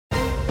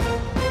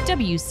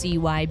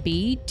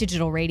WCYB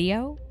Digital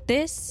Radio.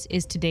 This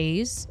is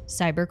today's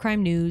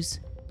Cybercrime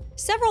News.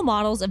 Several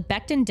models of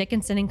Becton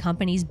Dickinson &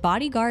 Company's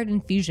Bodyguard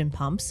infusion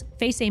pumps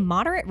face a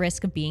moderate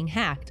risk of being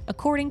hacked,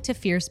 according to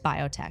Fierce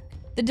Biotech.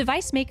 The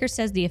device maker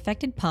says the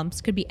affected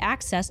pumps could be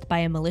accessed by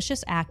a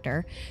malicious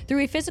actor through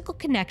a physical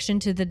connection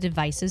to the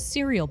device's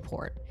serial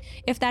port.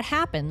 If that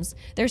happens,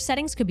 their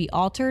settings could be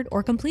altered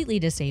or completely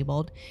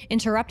disabled,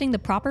 interrupting the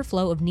proper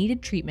flow of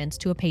needed treatments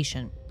to a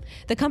patient.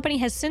 The company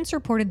has since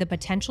reported the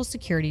potential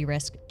security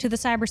risk to the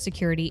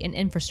Cybersecurity and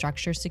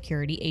Infrastructure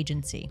Security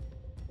Agency.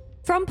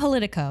 From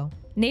Politico,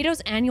 NATO's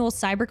annual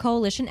Cyber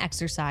Coalition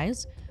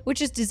exercise, which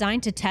is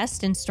designed to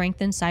test and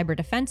strengthen cyber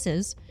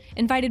defenses,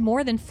 invited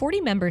more than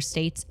 40 member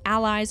states,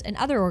 allies, and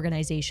other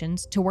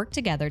organizations to work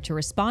together to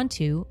respond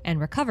to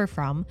and recover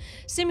from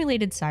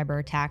simulated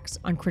cyber attacks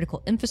on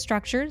critical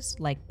infrastructures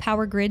like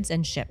power grids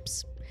and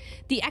ships.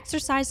 The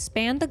exercise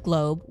spanned the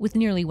globe with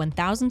nearly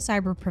 1,000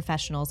 cyber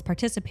professionals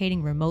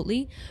participating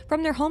remotely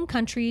from their home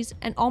countries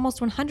and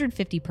almost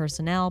 150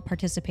 personnel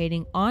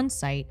participating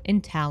on-site in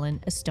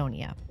Tallinn,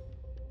 Estonia.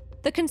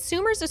 The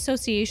Consumers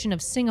Association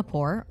of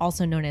Singapore,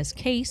 also known as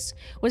CASE,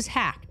 was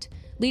hacked,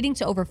 leading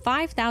to over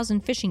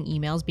 5,000 phishing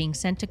emails being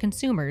sent to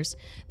consumers,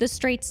 the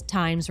Straits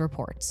Times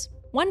reports.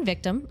 One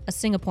victim, a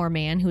Singapore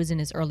man who is in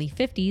his early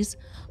 50s,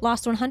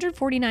 lost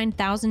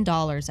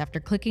 $149,000 after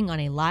clicking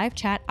on a live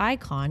chat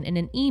icon in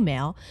an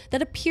email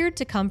that appeared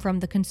to come from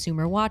the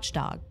consumer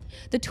watchdog.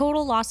 The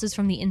total losses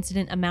from the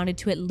incident amounted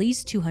to at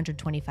least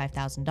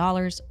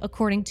 $225,000,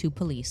 according to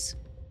police.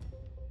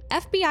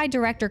 FBI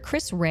Director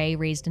Chris Wray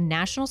raised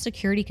national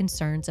security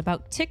concerns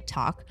about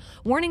TikTok,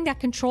 warning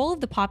that control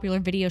of the popular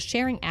video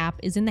sharing app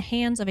is in the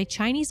hands of a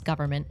Chinese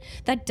government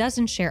that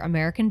doesn't share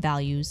American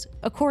values,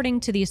 according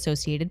to the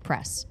Associated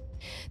Press.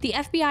 The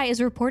FBI is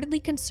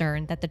reportedly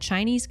concerned that the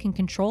Chinese can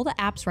control the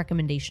app's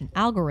recommendation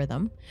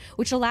algorithm,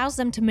 which allows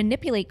them to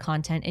manipulate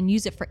content and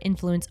use it for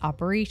influence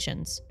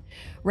operations.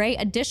 Wray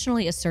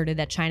additionally asserted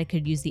that China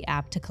could use the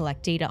app to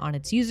collect data on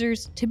its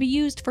users to be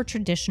used for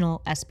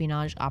traditional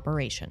espionage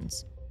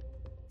operations.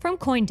 From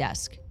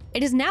CoinDesk,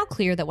 it is now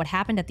clear that what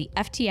happened at the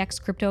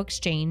FTX crypto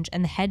exchange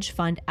and the hedge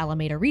fund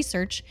Alameda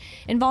Research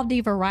involved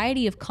a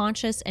variety of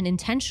conscious and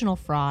intentional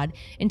fraud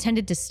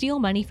intended to steal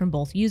money from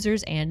both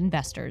users and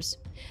investors.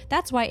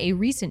 That's why a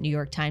recent New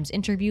York Times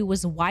interview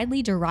was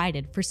widely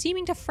derided for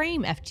seeming to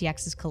frame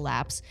FTX's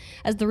collapse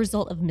as the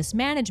result of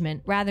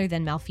mismanagement rather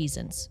than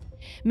malfeasance.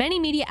 Many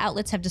media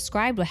outlets have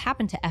described what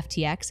happened to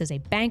FTX as a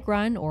bank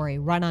run or a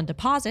run on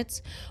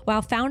deposits,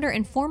 while founder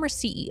and former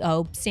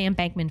CEO Sam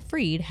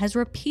Bankman-Fried has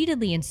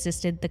repeatedly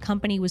insisted the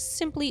company was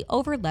simply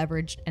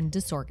over-leveraged and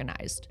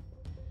disorganized.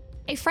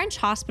 A French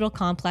hospital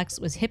complex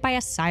was hit by a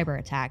cyber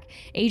attack,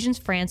 Agence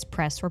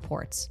France-Presse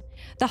reports.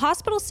 The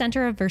hospital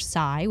center of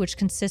Versailles, which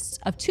consists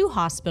of 2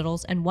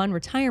 hospitals and 1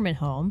 retirement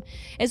home,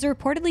 is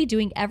reportedly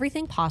doing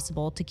everything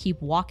possible to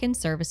keep walk-in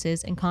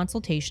services and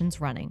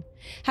consultations running.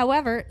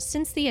 However,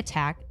 since the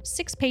attack,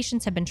 6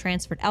 patients have been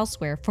transferred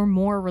elsewhere for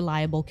more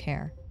reliable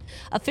care.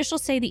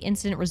 Officials say the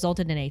incident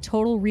resulted in a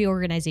total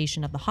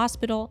reorganization of the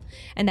hospital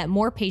and that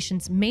more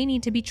patients may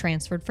need to be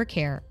transferred for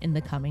care in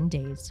the coming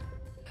days.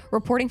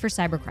 Reporting for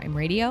Cybercrime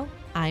Radio,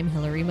 I'm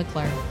Hillary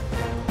McClure.